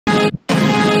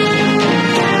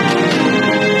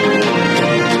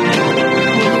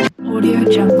Audio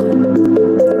Jungle.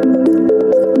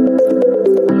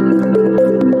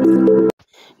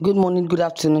 Good morning, good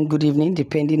afternoon, good evening,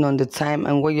 depending on the time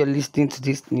and where you're listening to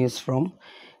this news from.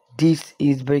 This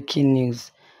is breaking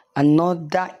news.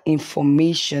 Another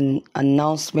information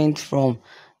announcement from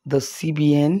the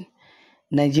CBN.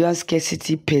 Nigerian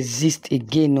scarcity persists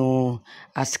again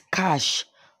as cash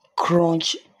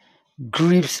crunch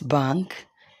Grïps bank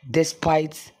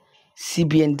despite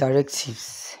CBN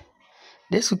directives.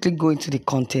 Let's quickly go into the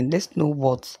content. Let's know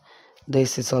what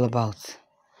this is all about.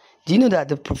 Do you know that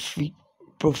the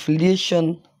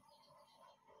proliferation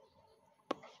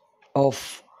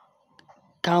of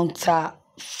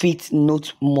counterfeit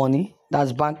note money,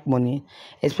 that's bank money,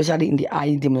 especially in the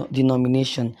high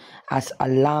denomination, has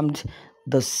alarmed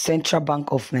the Central Bank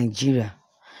of Nigeria,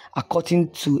 according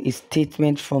to a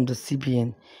statement from the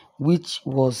CBN, which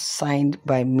was signed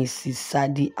by Mrs.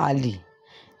 Sadi Ali,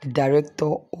 the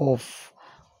Director of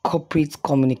Corporate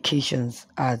Communications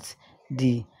at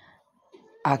the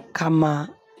Akama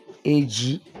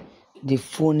AG. The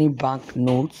phony bank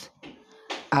notes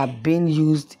are being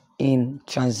used in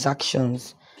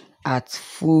transactions at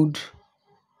food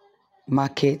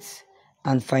markets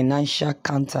and financial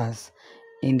counters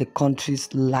in the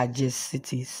country's largest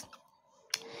cities.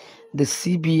 The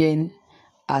CBN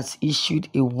has issued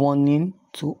a warning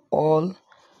to all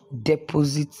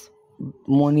deposit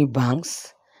money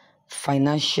banks,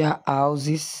 financial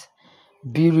houses,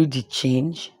 bureau de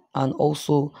change, and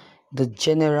also the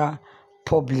general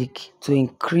public to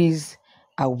increase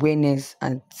awareness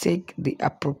and take the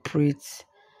appropriate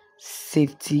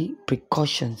safety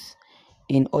precautions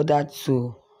in order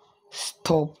to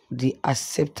stop the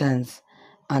acceptance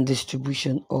and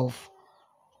distribution of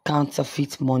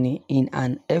counterfeit money in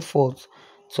an effort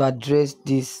to address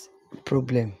this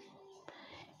problem.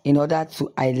 In order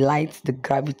to highlight the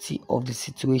gravity of the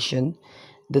situation,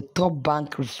 the top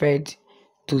bank referred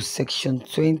to Section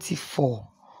 24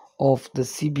 of the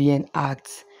CBN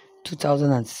Act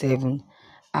 2007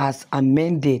 as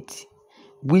amended,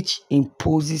 which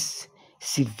imposes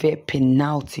severe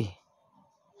penalty,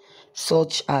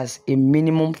 such as a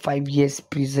minimum 5 years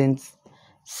prison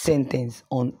sentence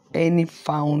on any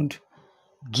found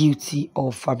guilty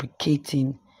of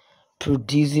fabricating,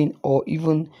 producing, or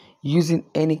even using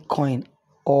any coin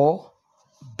or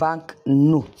bank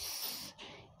notes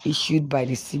issued by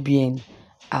the CBN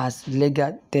as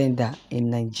legal tender in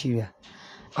Nigeria.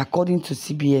 According to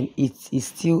CBN, it is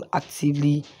still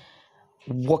actively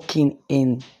working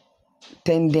in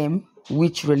tandem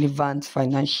with relevant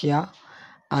financial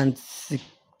and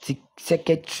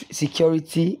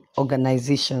security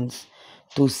organizations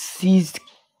to seize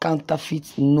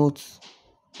counterfeit notes,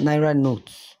 Naira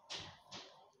notes,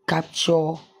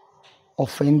 capture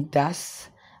offenders,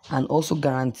 and also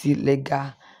guarantee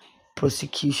legal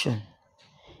prosecution.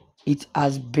 It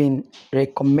has been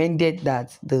recommended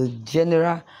that the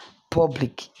general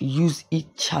public use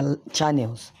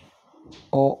channels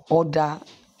or other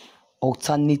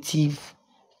alternative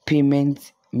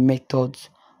payment methods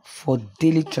for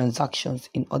daily transactions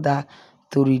in order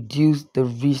to reduce the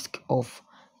risk of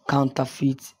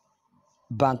counterfeit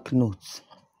banknotes.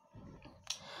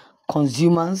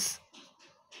 Consumers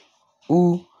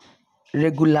who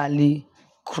regularly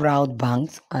crowd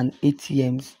banks and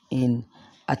ATMs in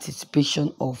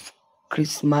anticipation of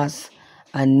Christmas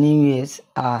and New Year's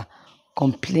are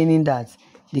complaining that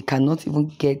they cannot even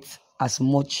get as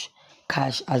much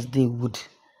cash as they would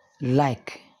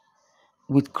like.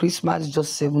 With Christmas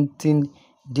just 17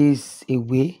 days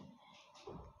away,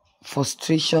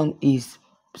 frustration is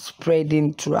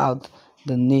spreading throughout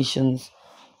the nation's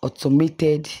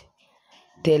automated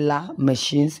teller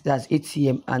machines, that's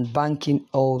ATM, and banking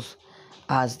halls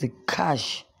as the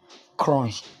cash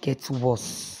crunch gets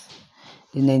worse.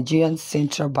 The Nigerian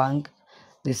Central Bank,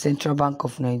 the Central Bank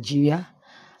of Nigeria,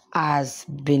 has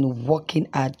been working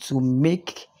hard to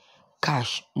make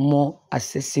cash more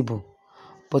accessible.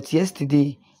 But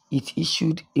yesterday, it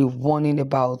issued a warning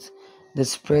about the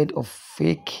spread of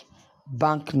fake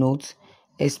banknotes,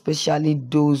 especially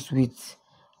those with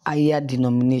higher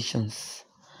denominations.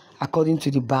 According to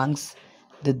the banks,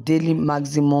 the daily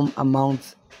maximum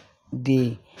amount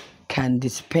they can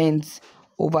dispense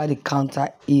over the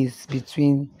counter is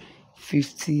between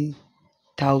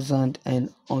 50,000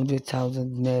 and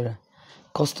 100,000 naira.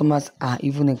 Customers are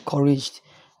even encouraged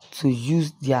to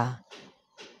use their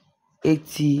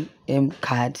ATM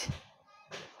card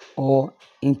or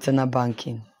internet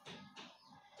banking.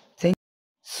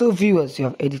 So viewers, you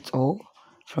have heard it all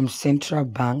from Central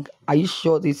Bank. Are you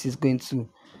sure this is going to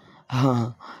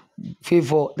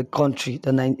favor the country,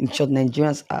 in short,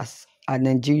 Nigerians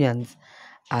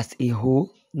as a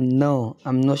whole? No,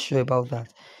 I'm not sure about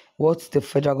that. What the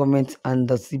federal government and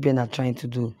the CBN are trying to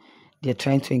do, they're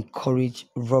trying to encourage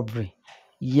robbery.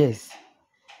 Yes,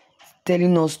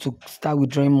 telling us to start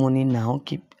withdrawing money now,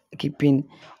 keeping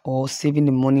or saving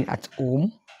the money at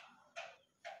home,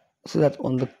 so that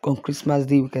on Christmas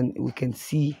Day we can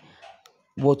see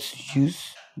what to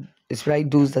use, especially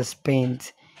those that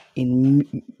spend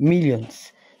in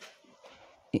millions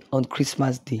on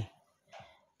Christmas Day.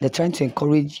 They're trying to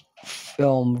encourage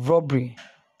robbery.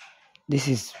 This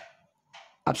is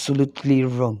absolutely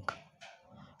wrong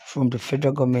from the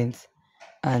federal government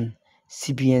and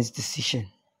CBN's decision.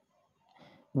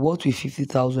 What will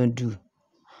 50,000 do?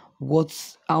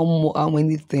 How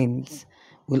many things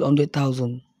will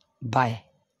 100,000 buy?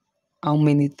 How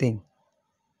many things?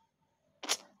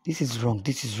 This is wrong.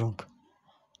 This is wrong.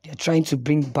 They're trying to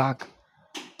bring back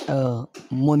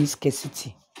money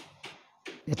scarcity.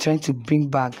 They're trying to bring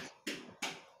back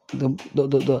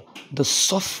the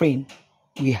suffering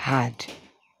we had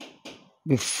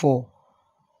before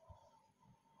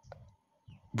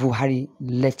Buhari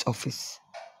left office.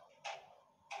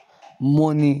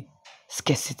 Money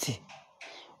scarcity.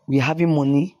 We're having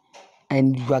money,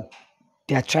 and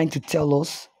they are trying to tell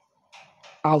us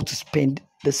how to spend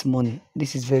this money.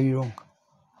 This is very wrong.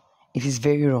 It is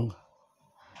very wrong.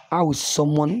 How is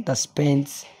someone that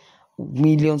spends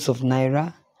millions of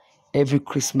naira every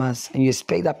Christmas, and you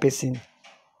expect that person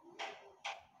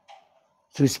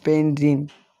to spending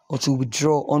or to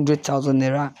withdraw 100,000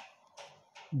 naira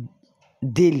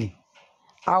daily?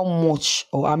 How much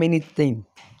or how many things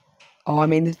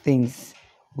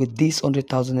with this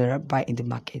 100,000 naira buy in the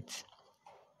market?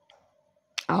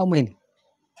 How many?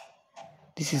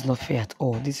 This is not fair at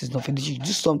all. This is not fair. They should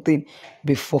do something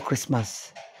before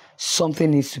Christmas.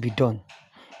 Something needs to be done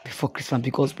before Christmas,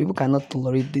 because people cannot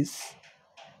tolerate this.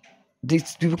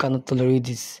 These people cannot tolerate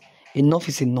this. Enough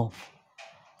is enough.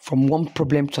 From one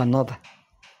problem to another.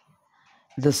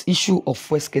 This issue of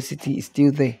fuel scarcity is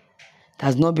still there. It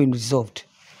has not been resolved.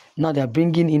 Now they are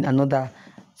bringing in another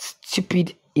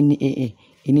stupid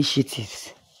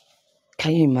initiatives.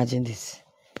 Can you imagine this?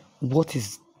 What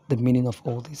is the meaning of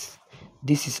all this?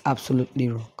 This is absolutely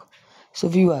wrong. So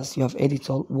viewers, you have heard it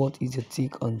all. What is your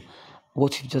take on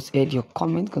what you've just heard? Your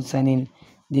comment concerning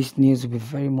this news will be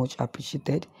very much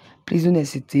appreciated. Please don't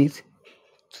hesitate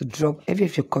to drop every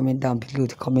of your comment down below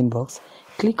the comment box.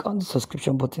 Click on the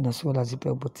subscription button as well as the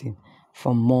bell button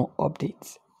for more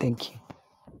updates. Thank you.